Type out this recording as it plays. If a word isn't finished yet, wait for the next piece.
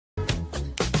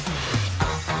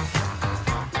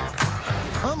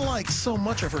Unlike so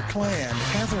much of her clan,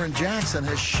 Katherine Jackson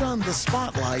has shunned the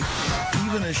spotlight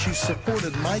even as she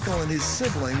supported Michael and his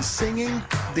siblings singing,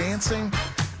 dancing,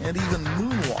 and even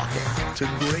moonwalking to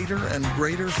greater and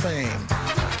greater fame.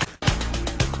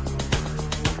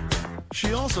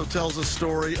 She also tells a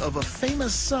story of a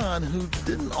famous son who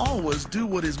didn't always do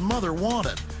what his mother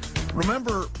wanted.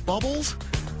 Remember Bubbles?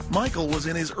 Michael was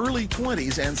in his early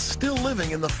 20s and still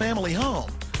living in the family home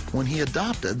when he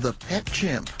adopted the pet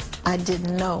chimp. I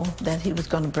didn't know that he was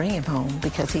going to bring him home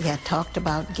because he had talked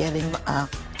about getting a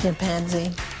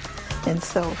chimpanzee. And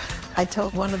so I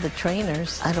told one of the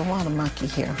trainers, I don't want a monkey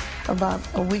here. About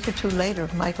a week or two later,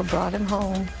 Michael brought him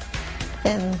home,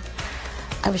 and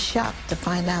I was shocked to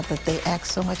find out that they act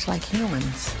so much like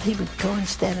humans. He would go and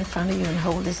stand in front of you and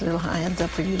hold his little hands up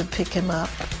for you to pick him up.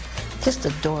 Just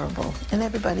adorable. And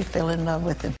everybody fell in love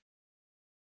with him.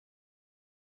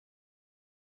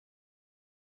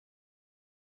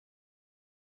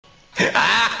 Ha ha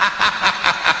ha ha!